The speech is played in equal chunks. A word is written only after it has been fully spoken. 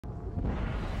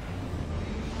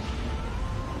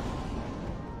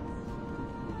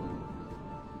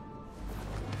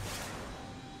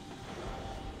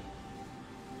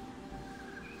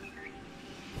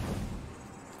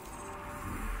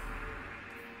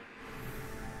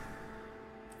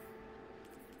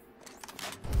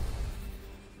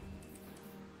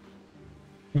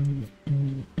Apa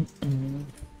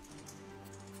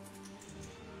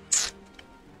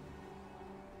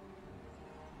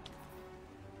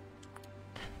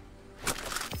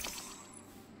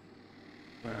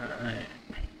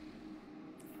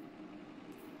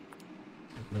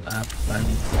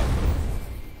ni?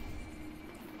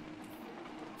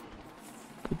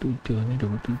 Ketujuh ni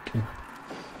 27.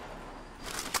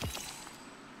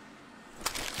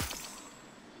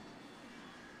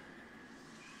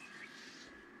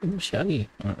 Masih lagi.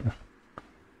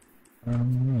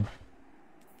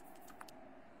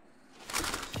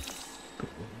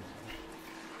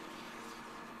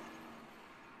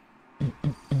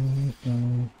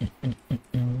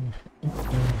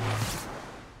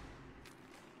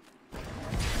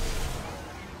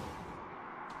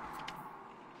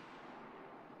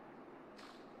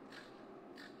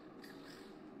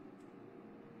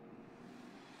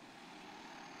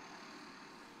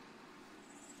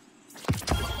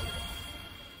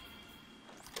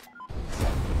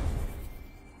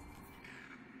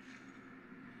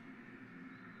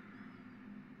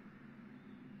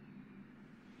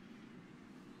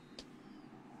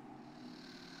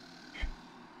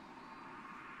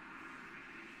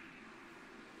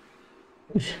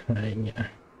 Banyak.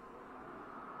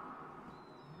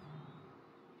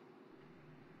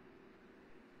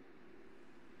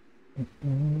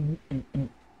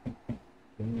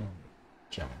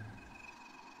 Jam.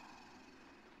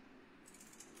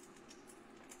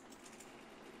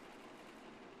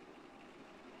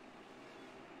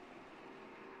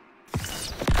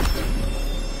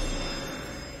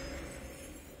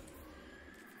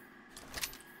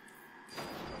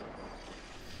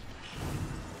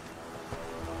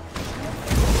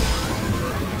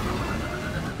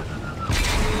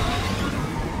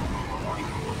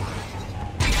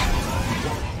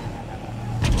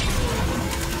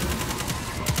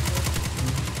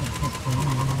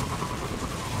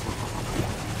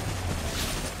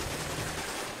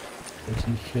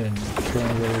 Position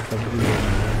travel W.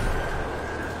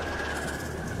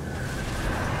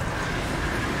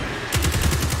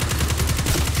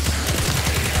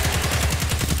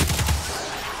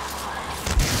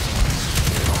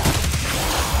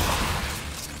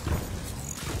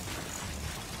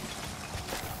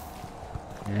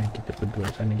 Kita berdua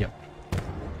sana jap.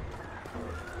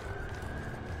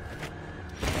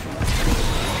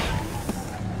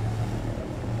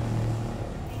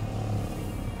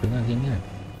 Tengah sini kan?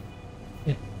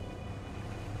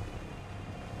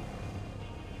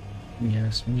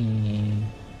 Yasmin.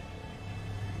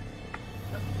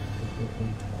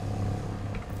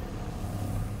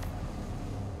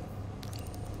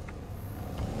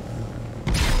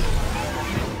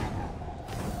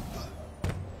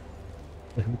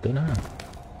 Betul lah.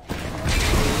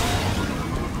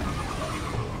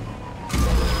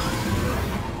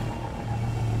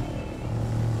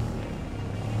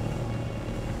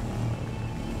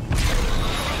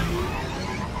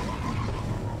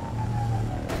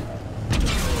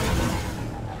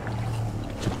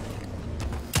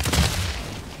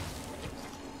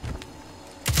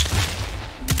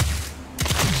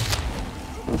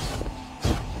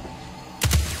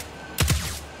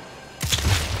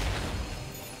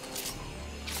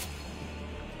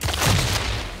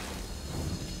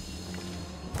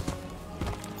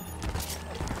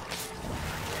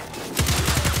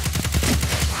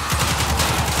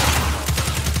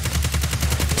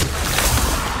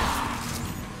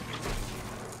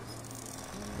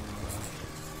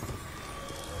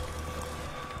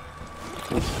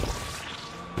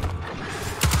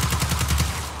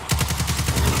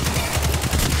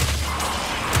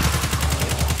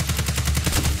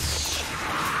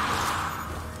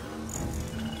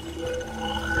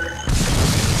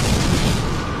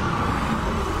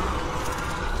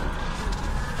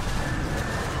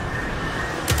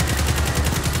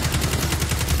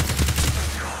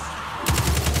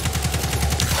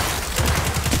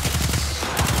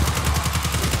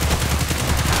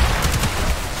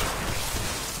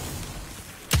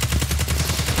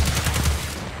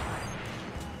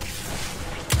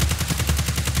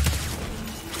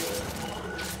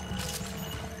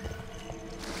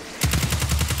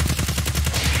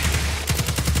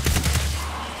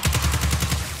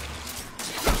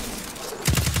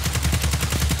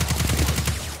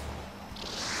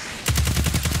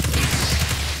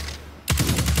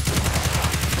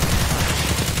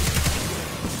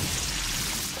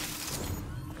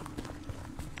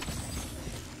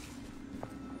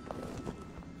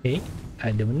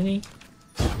 Ada benda ni.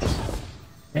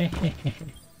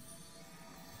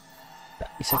 Tak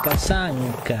bisa kau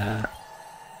sangka.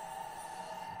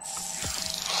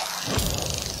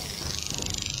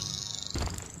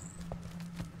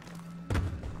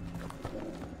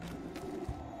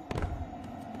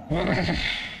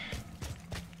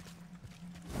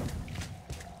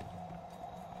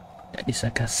 Tak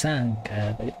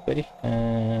disangka-sangka tadi apa dia?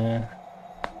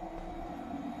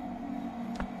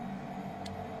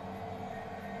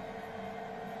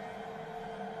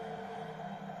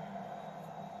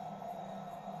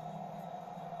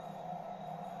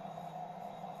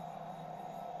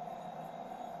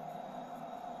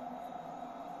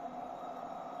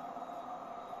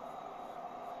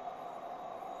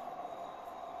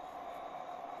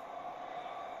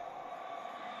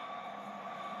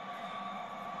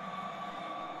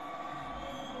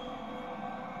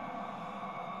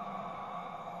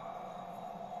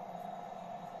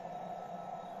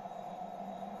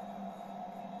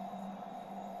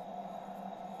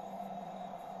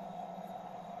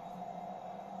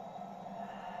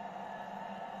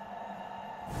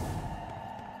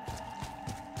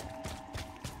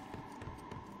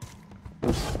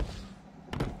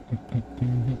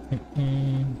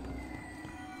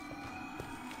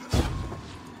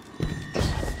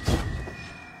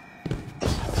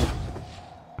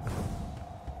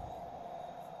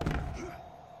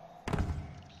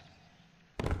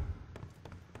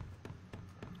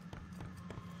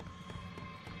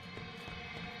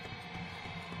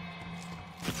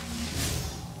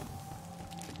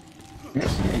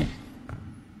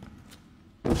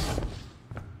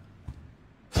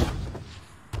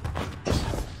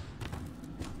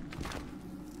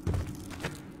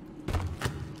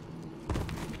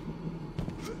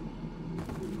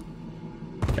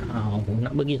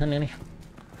 Nak pergi sana ni.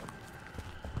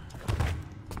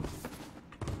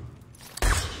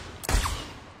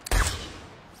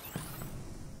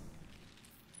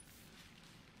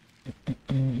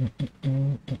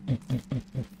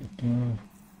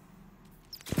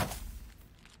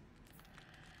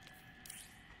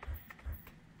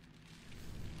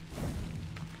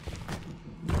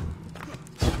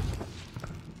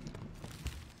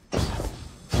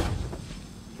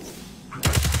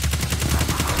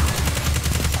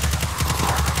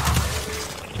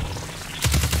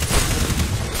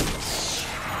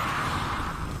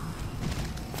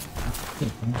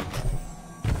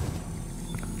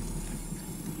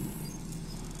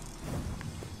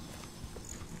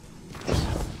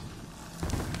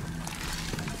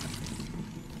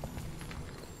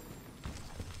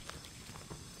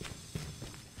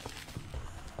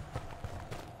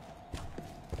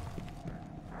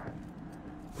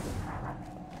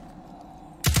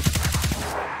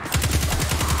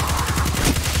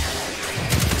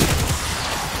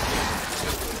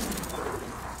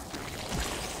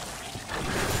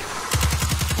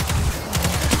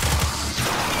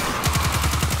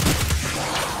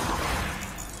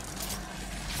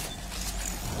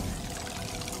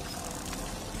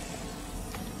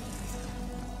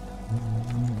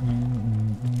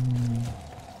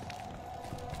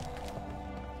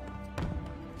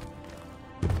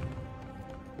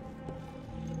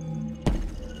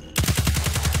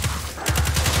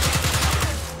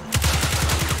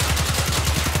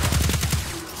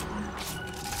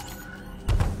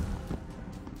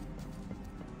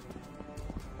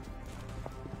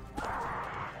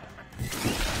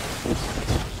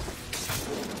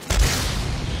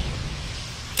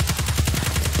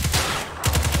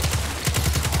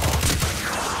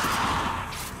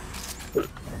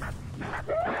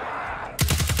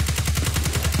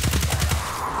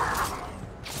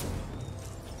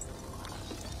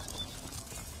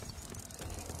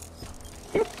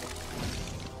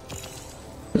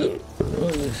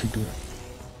 Situ.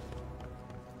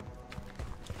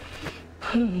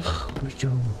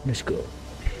 Jom, let's go.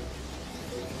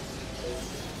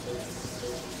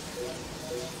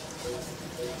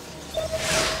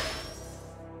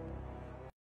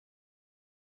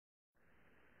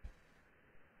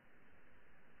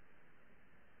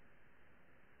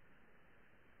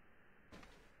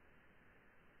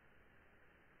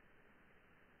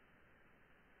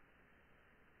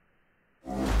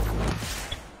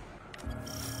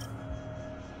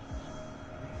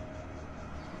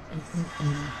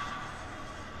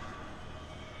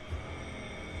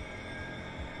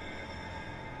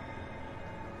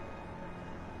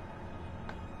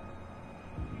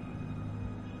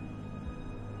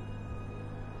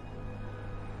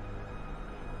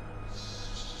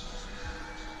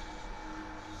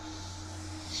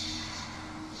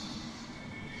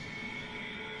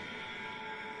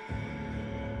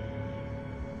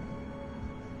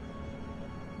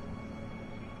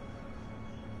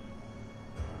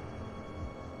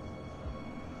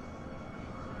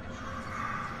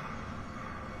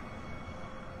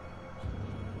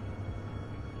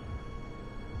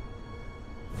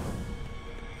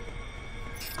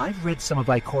 I've read some of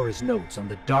Ikora's notes on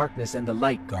the darkness and the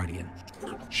light, Guardian.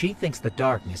 She thinks the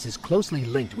darkness is closely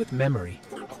linked with memory.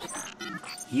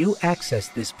 You access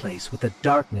this place with a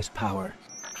darkness power.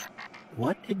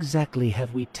 What exactly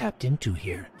have we tapped into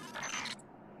here?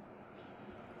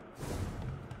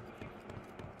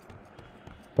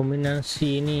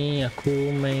 Kombinasi ni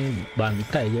aku main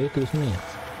bantai je itu sebenarnya.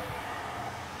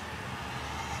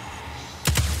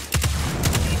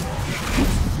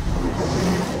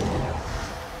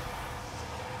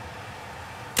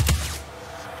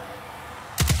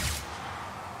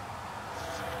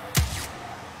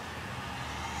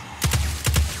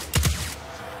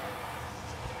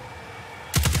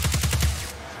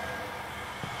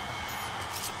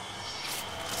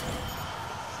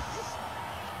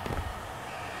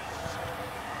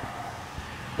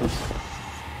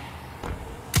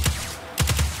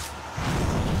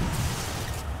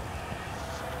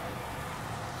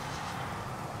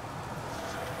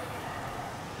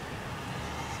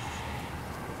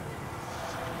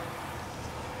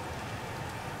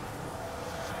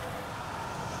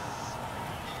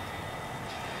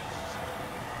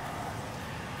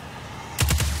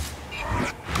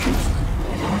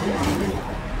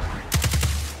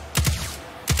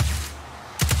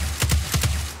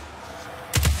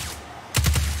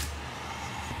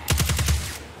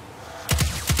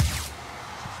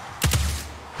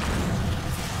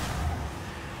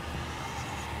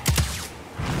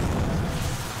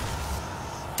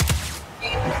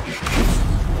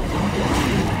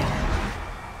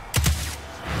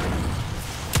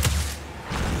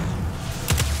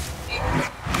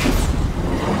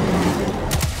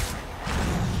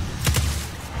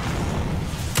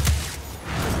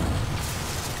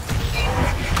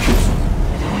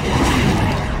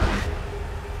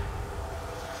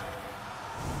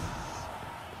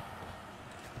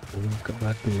 Buka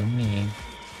batu ni.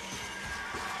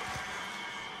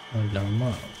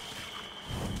 Alamak.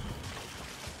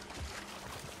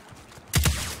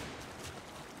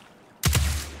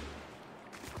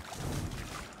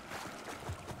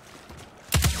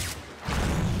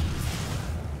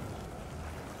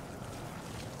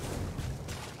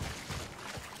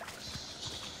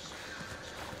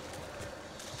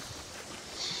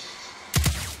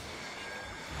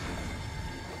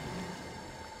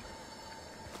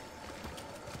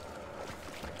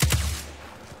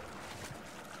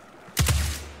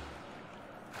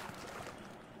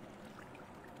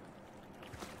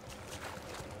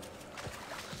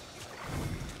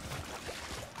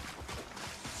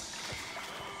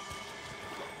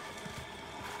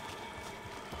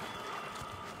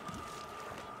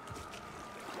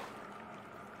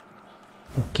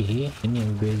 Okey, ini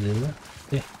yang beza. Ini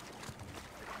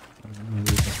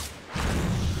beza.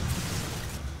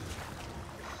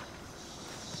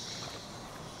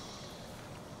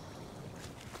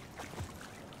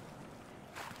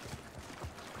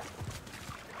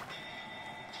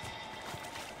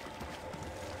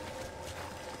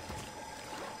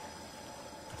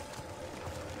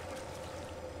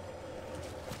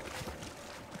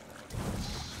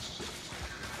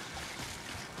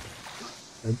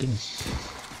 Lagi ni.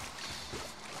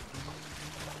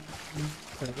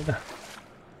 Dah.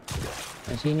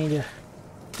 Kat sini je.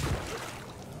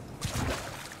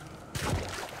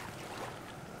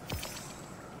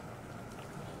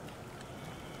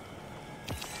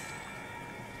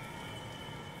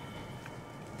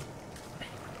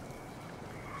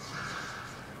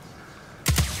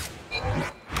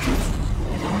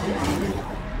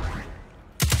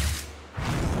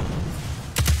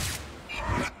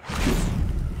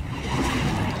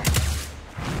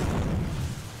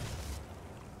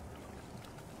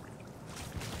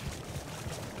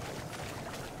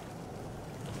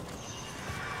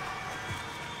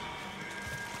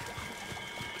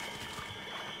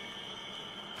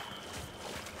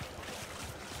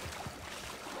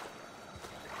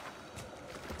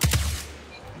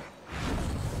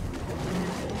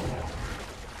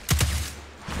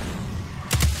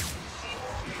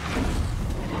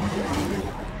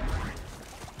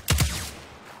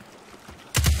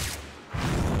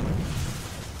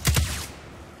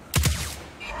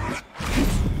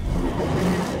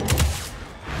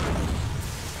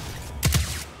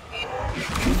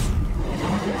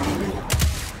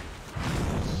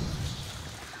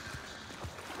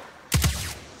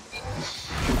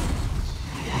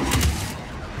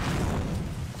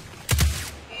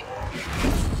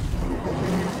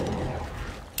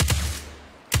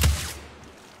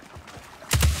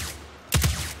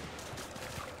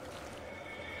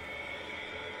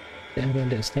 And then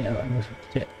that snake out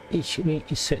check each wing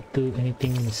is set to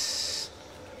anything miss.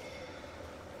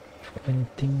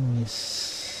 Anything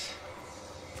miss.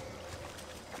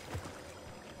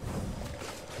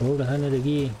 Oh, dah sana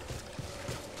lagi.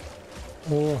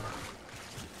 Oh,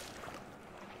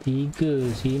 3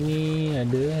 sini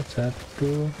ada 1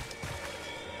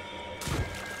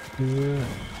 2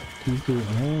 3.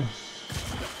 Oh.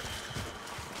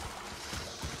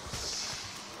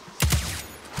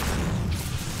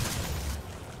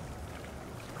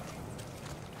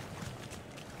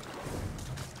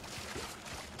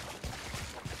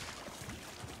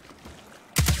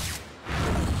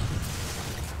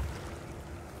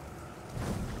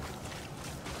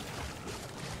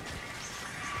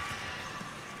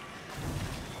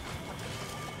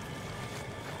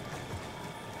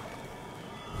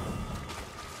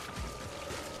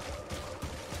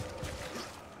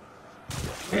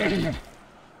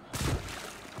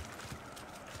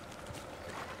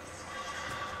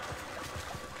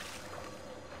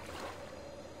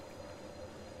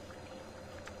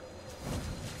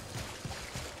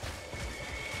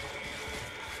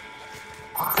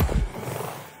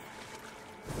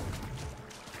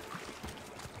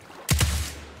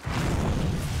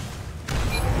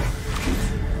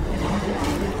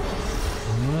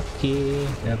 Okey,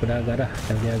 dah aku dah agak dah.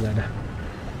 Dah boleh agak dah.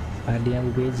 Ada yang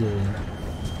berbeza.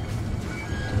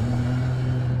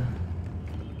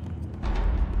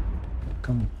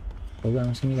 Kamu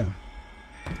orang sini kan?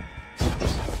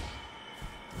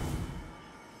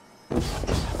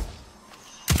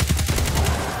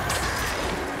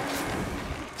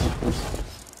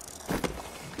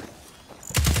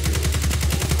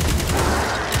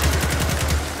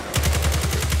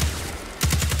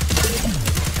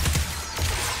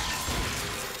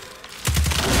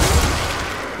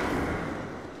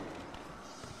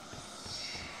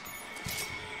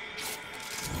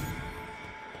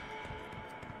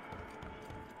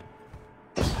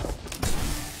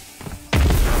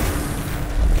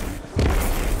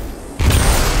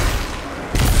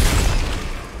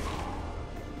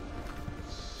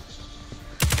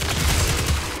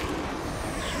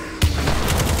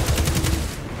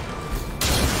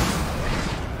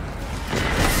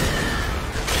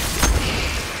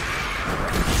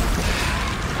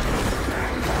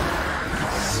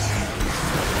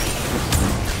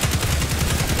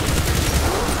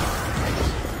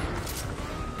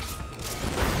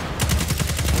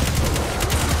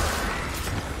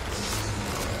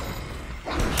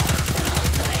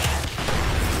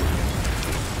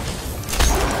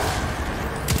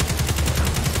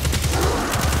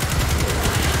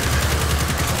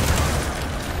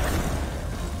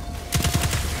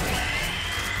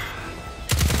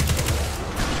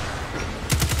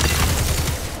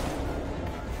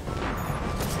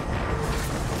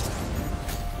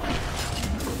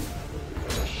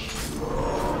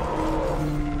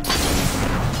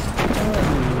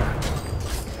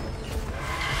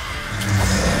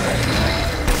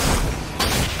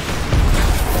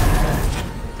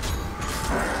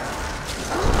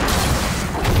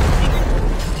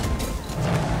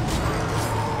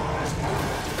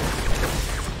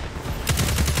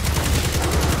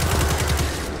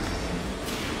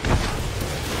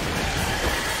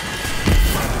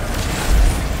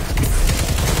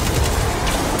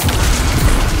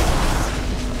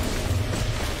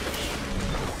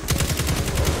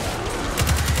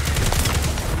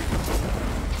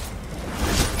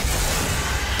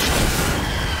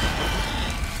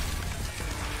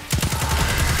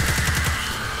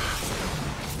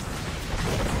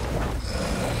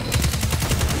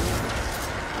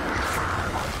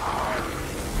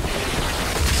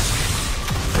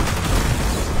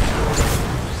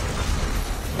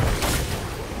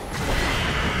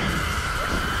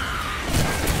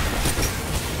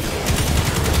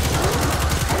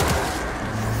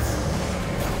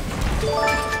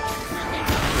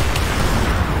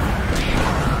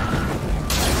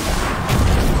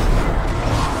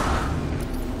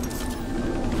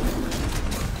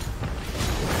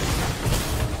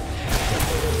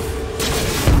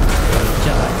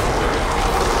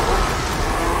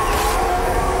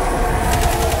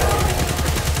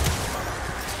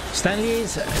 Stanley,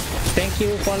 thank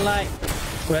you for like.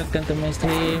 Welcome to my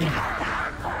stream.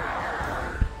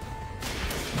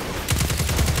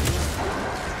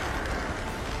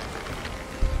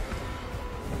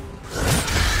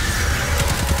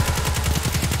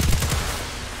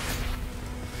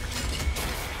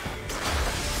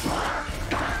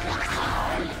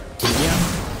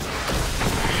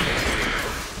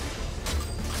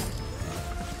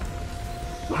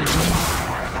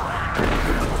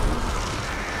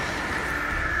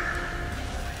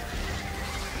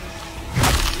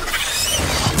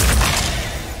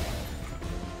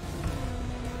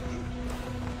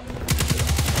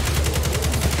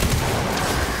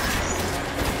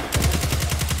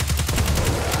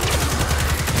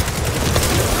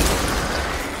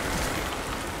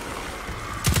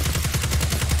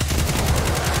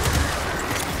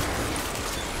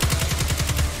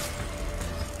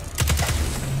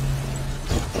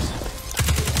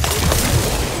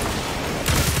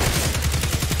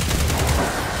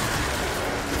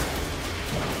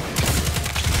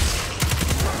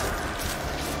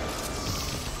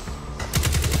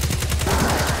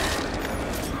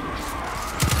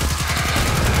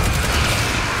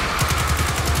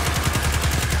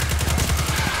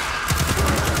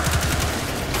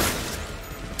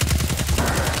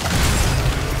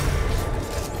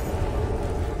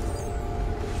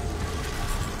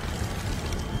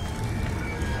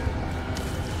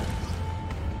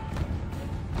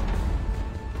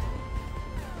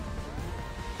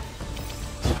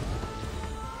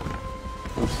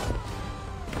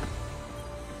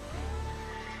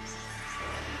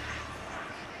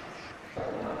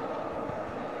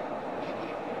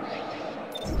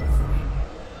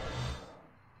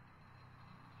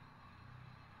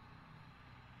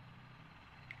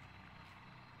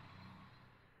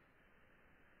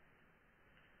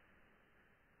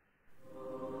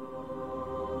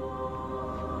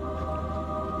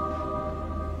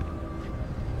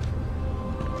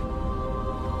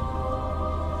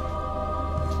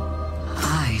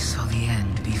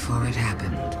 it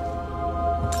happened.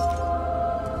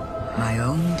 My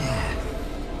own death,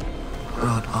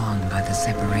 brought on by the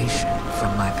separation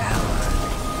from my power.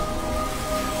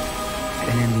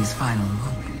 And in these final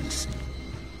moments,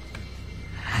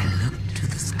 I looked to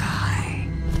the sky.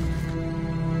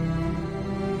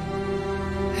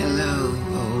 Hello,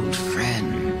 old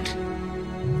friend.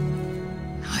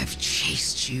 I've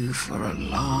chased you for a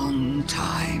long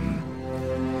time.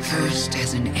 First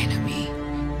as an enemy,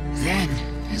 then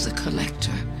as a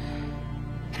collector,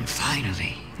 and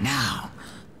finally, now,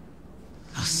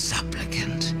 a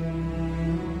supplicant.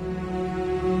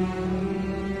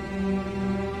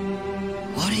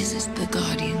 What is it the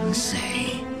Guardians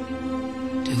say?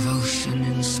 Devotion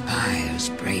inspires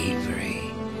bravery.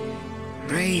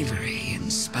 Bravery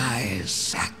inspires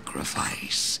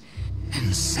sacrifice.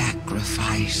 And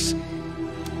sacrifice...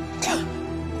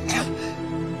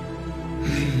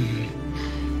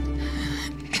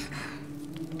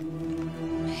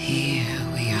 Here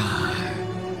we are.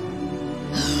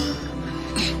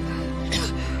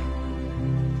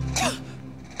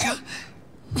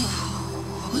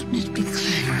 Wouldn't it be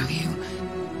clever of you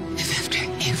if after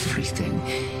everything,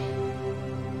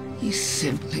 you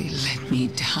simply let me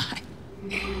die?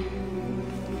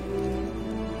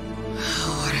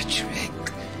 Oh, what a trick.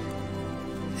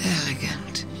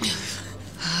 Elegant.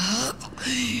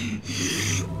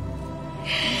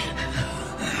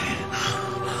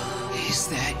 Is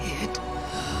that it?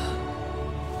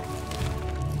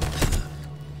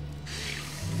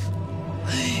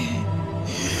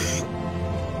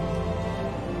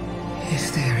 If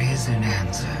there is an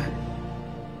answer,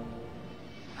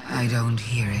 I don't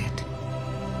hear it.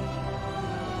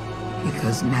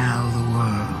 Because now the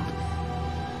world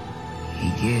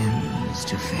begins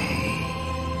to fade.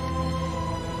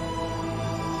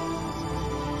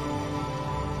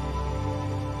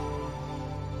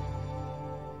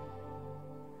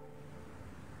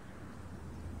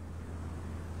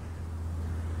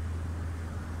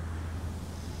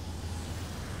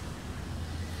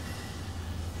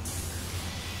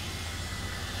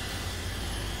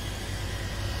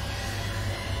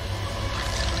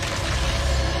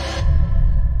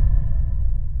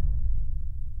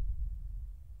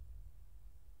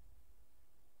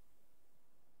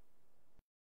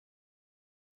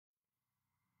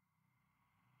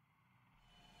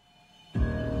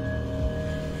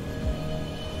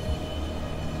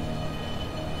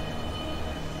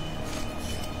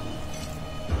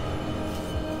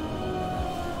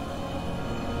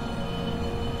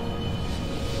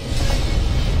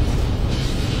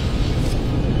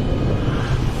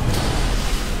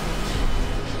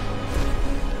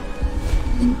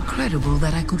 Incredible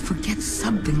that I could forget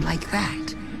something like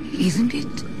that, isn't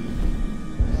it?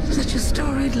 Such a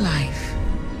storied life,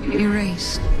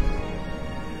 erased.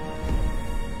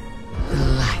 The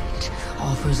light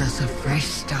offers us a fresh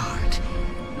start,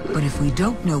 but if we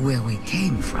don't know where we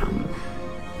came from,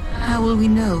 how will we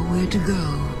know where to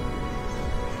go?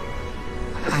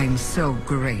 I'm so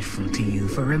grateful to you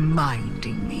for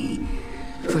reminding me,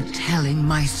 for telling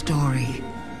my story.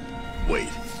 Wait.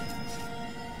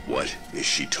 What is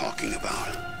she talking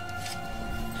about?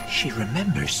 She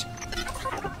remembers.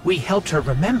 We helped her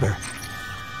remember.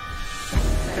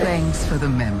 Thanks for the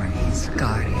memories,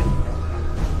 Guardian.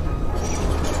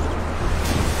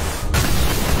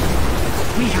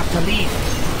 We have to leave.